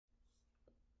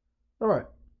All right.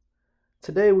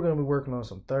 Today we're going to be working on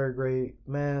some third grade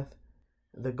math.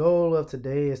 The goal of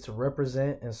today is to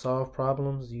represent and solve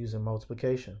problems using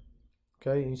multiplication.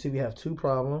 Okay, you see we have two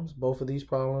problems. Both of these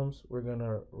problems we're going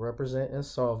to represent and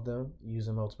solve them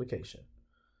using multiplication.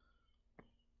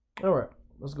 All right,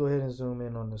 let's go ahead and zoom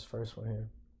in on this first one here.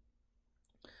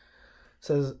 It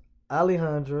says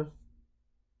Alondra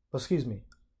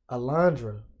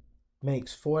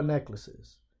makes 4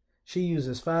 necklaces. She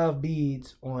uses 5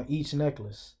 beads on each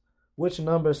necklace. Which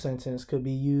number sentence could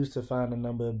be used to find the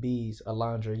number of beads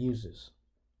Alondra uses?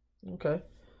 Okay,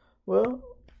 well,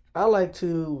 I like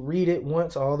to read it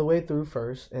once all the way through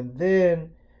first, and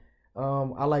then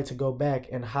I like to go back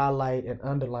and highlight and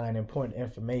underline important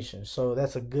information. So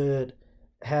that's a good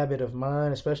habit of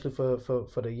mine, especially for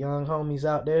the young homies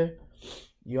out there.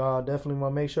 Y'all definitely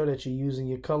want to make sure that you're using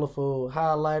your colorful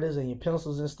highlighters and your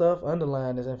pencils and stuff.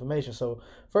 Underline this information. So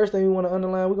first thing we want to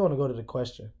underline, we're going to go to the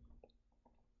question.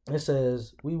 It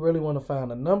says we really want to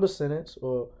find a number sentence,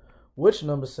 or which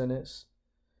number sentence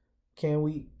can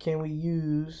we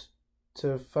use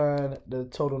to find the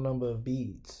total number of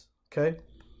beads. Okay,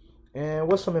 and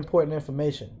what's some important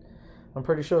information? I'm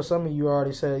pretty sure some of you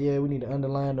already said, yeah, we need to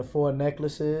underline the 4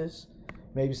 necklaces.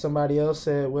 Maybe somebody else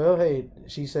said, well, hey,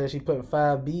 she said she put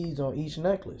 5 beads on each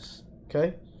necklace.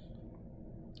 Okay,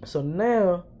 so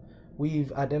now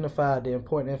we've identified the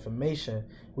important information.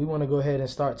 We want to go ahead and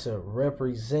start to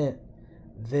represent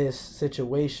this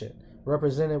situation.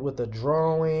 Represent it with a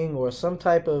drawing or some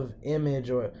type of image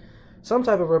or some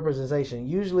type of representation.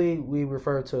 Usually we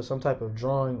refer to some type of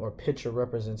drawing or picture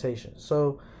representation.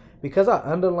 So because I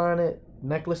underline it,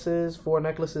 necklaces, 4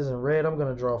 necklaces in red, I'm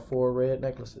going to draw 4 red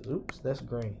necklaces. Oops, that's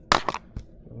green.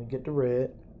 Let me get the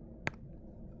red.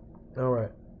 All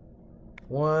right.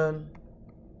 1,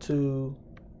 2,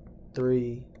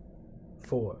 3,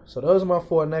 4. So those are my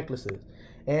 4 necklaces.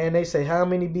 And they say how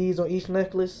many beads on each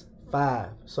necklace? 5.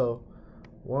 So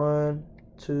 1,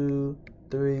 2,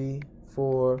 3,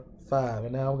 4, 5.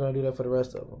 And now I'm going to do that for the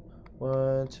rest of them.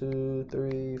 1, 2,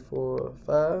 3, 4,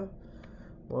 5.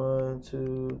 1,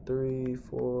 2, 3,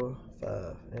 4,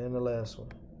 5. And the last one.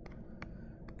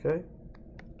 Okay.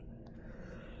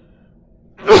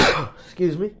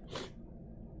 Excuse me.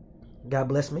 God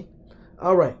bless me.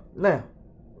 All right. Now,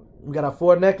 we got our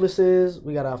 4 necklaces.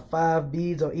 We got our 5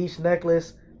 beads on each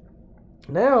necklace.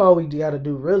 Now all we got to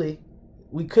do really,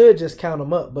 we could just count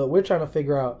them up, but we're trying to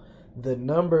figure out the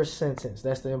number sentence.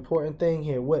 That's the important thing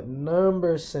here. What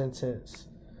number sentence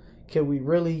can we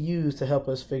really use to help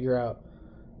us figure out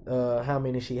how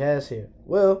many she has here?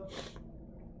 Well,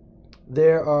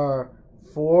 there are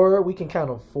 4. We can count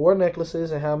on 4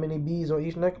 necklaces, and how many beads on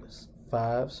each necklace?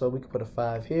 5. So we can put a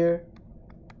 5 here,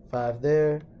 5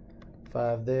 there,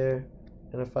 5 there,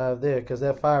 and a 5 there, because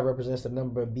that 5 represents the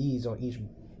number of beads on each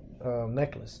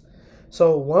necklace.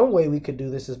 So one way we could do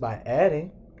this is by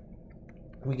adding.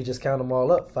 We could just count them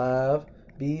all up. 5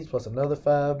 beads plus another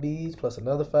 5 beads plus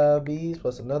another 5 beads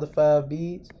plus another 5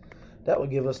 beads. That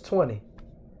would give us 20.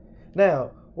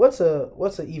 Now, what's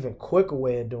an even quicker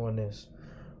way of doing this?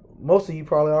 Most of you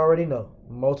probably already know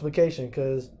multiplication,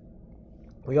 because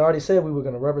we already said we were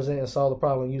going to represent and solve the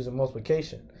problem using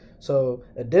multiplication. So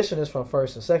addition is from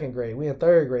 1st and 2nd grade. We're in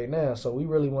 3rd grade now, so we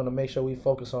really want to make sure we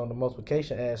focus on the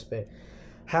multiplication aspect.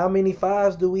 How many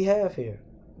 5s do we have here?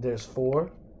 There's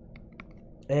 4,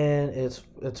 and it's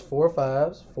 4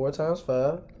 5s, 4 times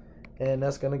 5, and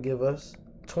that's going to give us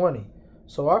 20.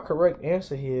 So our correct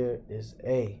answer here is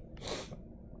A.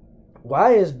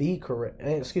 Why is B correct?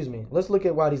 Excuse me. Let's look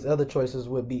at why these other choices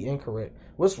would be incorrect.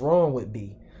 What's wrong with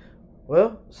B?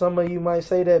 Well, some of you might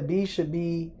say that B should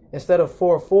be, instead of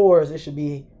 4 4s, it should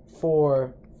be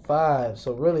 4 5s.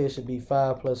 So really it should be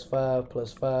 5 plus 5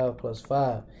 plus 5 plus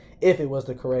 5 if it was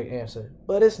the correct answer.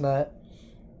 But it's not.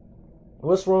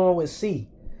 What's wrong with C?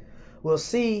 Well,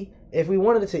 C, if we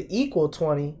wanted it to equal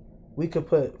 20, we could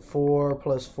put 4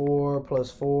 plus 4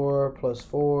 plus 4 plus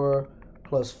 4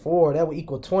 plus 4. That would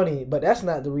equal 20. But that's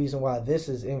not the reason why this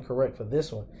is incorrect for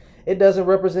this one. It doesn't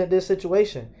represent this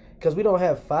situation, because we don't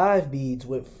have 5 beads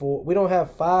with 4. We don't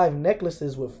have 5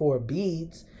 necklaces with 4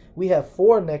 beads. We have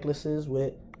 4 necklaces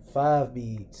with 5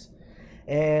 beads.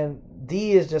 And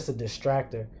D is just a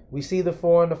distractor. We see the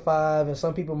 4 and the 5, and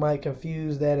some people might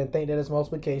confuse that and think that it's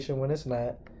multiplication when it's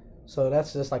not. So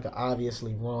that's just like an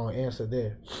obviously wrong answer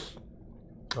there.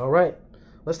 All right,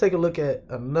 let's take a look at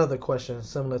another question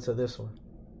similar to this one.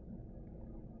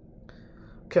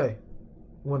 Okay,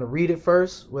 we want to read it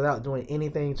first without doing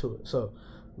anything to it. So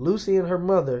Lucy and her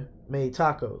mother made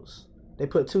tacos. They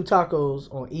put 2 tacos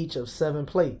on each of 7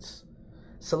 plates.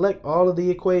 Select all of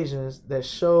the equations that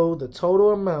show the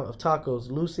total amount of tacos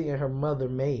Lucy and her mother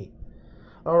made.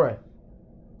 All right.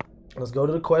 Let's go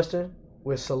to the question.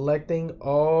 We're selecting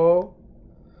all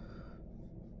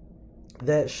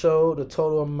that show the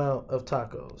total amount of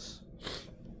tacos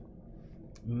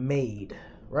made,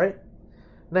 right?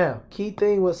 Now, key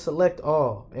thing was select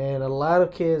all, and a lot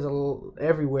of kids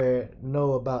everywhere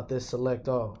know about this select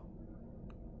all.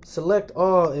 Select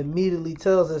all immediately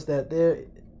tells us that there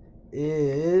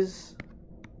is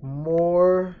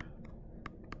more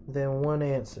than one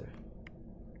answer.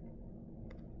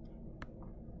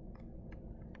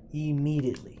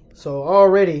 Immediately. So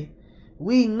already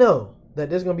we know that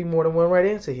there's going to be more than one right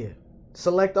answer here.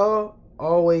 Select all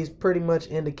always pretty much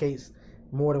indicates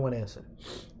more than one answer.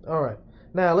 All right.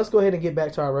 Now let's go ahead and get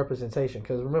back to our representation,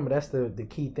 because remember, that's the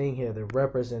key thing here, the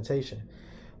representation.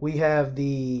 We have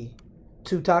the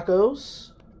 2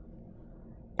 tacos,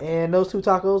 and those 2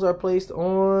 tacos are placed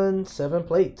on 7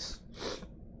 plates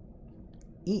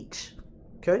each.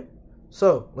 Okay,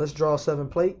 so let's draw 7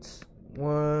 plates.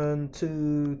 1,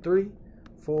 2, 3,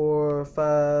 4,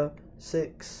 5,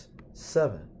 6,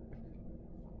 7.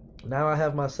 Now I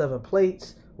have my 7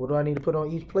 plates. What do I need to put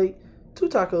on each plate? 2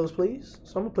 tacos, please.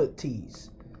 So I'm gonna put T's.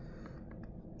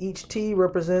 Each T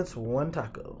represents 1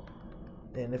 taco.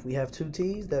 And if we have 2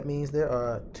 T's, that means there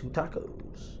are 2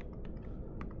 tacos.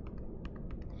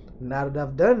 Now that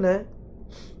I've done that,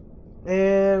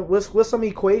 and what's some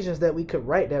equations that we could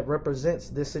write that represents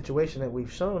this situation that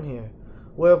we've shown here?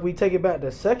 Well, if we take it back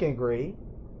to second grade,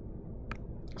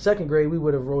 we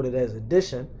would have wrote it as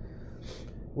addition,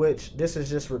 which this is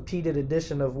just repeated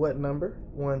addition of what number?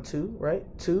 1, 2, right?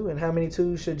 2, and how many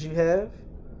 2's should you have?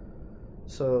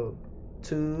 So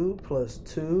 2 plus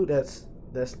 2, that's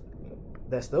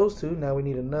those 2. Now we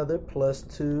need another plus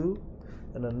 2,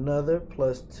 and another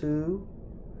plus 2,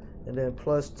 and then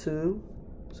plus 2.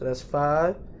 So that's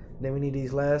 5. Then we need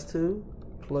these last 2,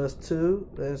 plus 2,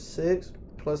 that's 6,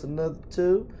 plus another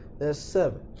 2, that's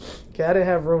 7. Okay, I didn't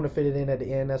have room to fit it in at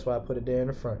the end, that's why I put it there in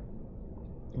the front.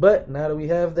 But now that we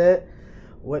have that,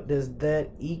 what does that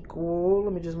equal?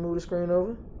 Let me just move the screen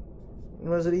over.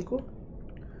 What does it equal?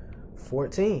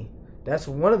 14. That's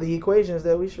one of the equations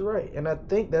that we should write, and I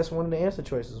think that's one of the answer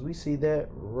choices. We see that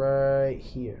right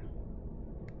here.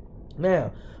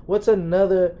 Now, what's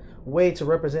another way to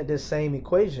represent this same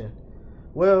equation?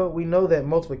 Well, we know that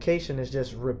multiplication is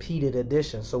just repeated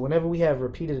addition. So whenever we have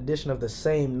repeated addition of the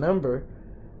same number,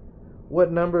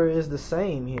 what number is the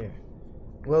same here?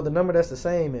 Well, the number that's the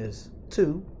same is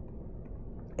 2.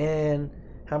 And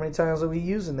how many times are we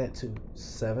using that 2?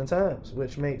 7 times,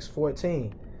 which makes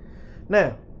 14.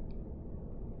 Now,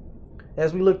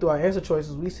 as we look through our answer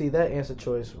choices, we see that answer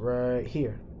choice right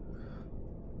here.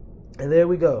 And there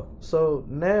we go. So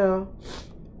now,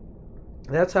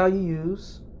 that's how you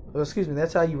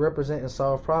that's how you represent and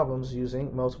solve problems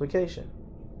using multiplication.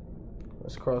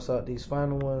 Let's cross out these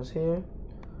final ones here.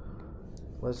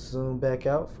 Let's zoom back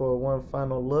out for one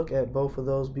final look at both of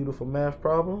those beautiful math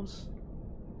problems.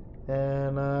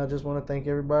 And I just want to thank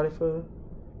everybody for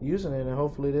using it, and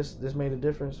hopefully this made a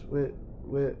difference with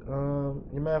your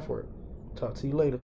math work. Talk to you later.